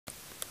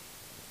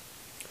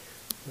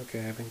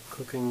Okay, I've been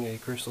cooking a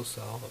crystal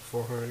sal at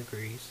 400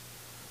 degrees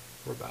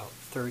for about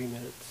 30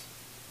 minutes.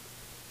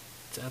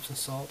 It's Epsom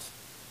salt.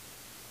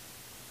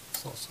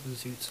 It's also the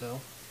zoot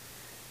cell.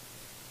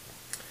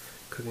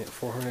 Cooking at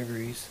 400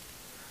 degrees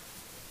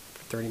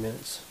for 30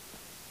 minutes.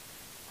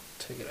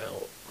 Take it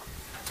out.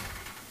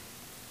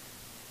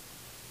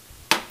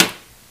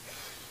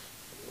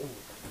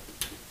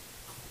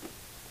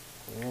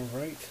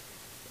 Alright.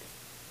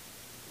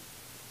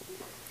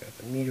 Got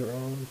the meter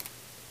on.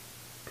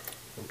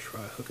 I'm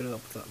try hooking it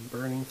up without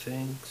burning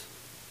things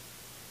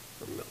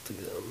or melting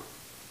them.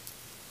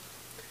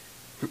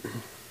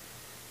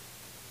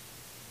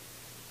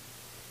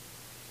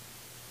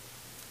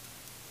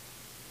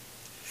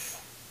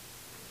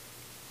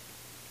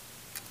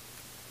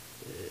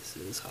 This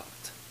is hot.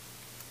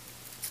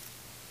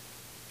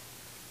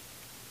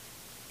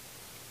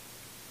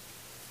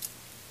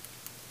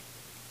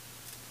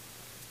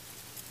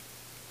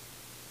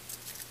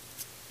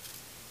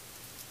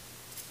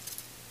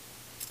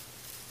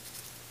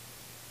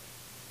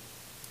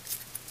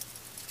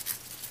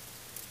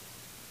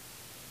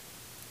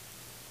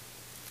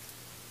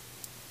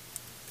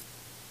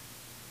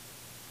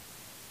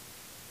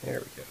 There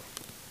we go.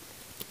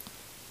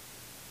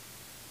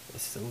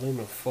 This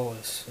aluminum foil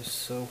is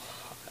so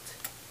hot.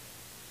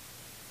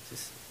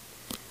 Just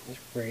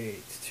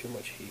radiates too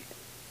much heat.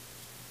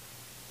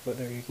 But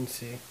there you can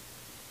see. I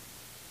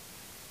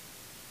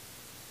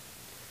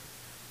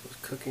was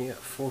cooking at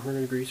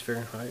 400 degrees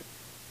Fahrenheit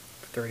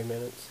for 30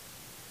 minutes.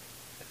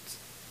 It's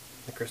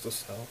the crystal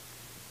sal.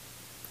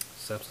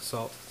 Epsom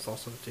salt. It's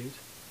also the zoot.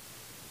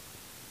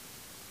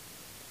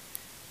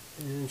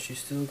 And she's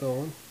still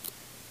going.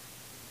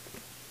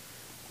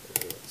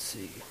 Let's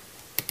see.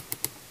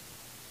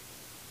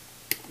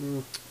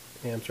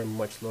 Amps are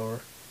much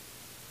lower.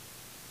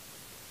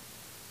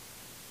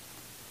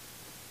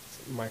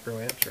 Some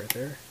microamps right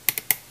there.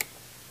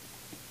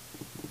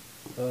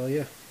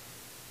 Yeah.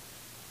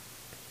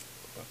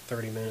 About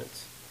 30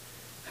 minutes.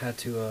 Had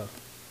to, it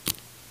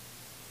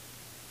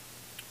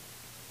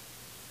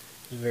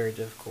was very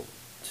difficult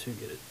to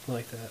get it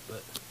like that,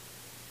 but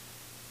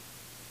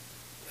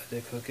I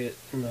did cook it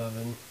in the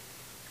oven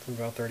for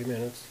about 30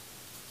 minutes.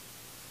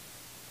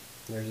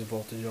 There's the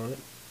voltage on it.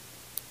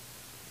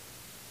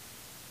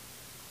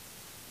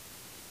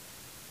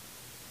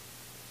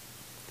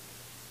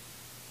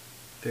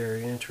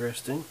 Very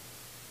interesting.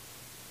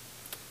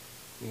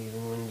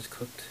 Even when it's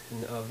cooked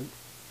in the oven,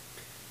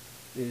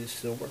 it is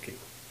still working.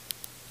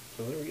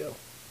 So there we go.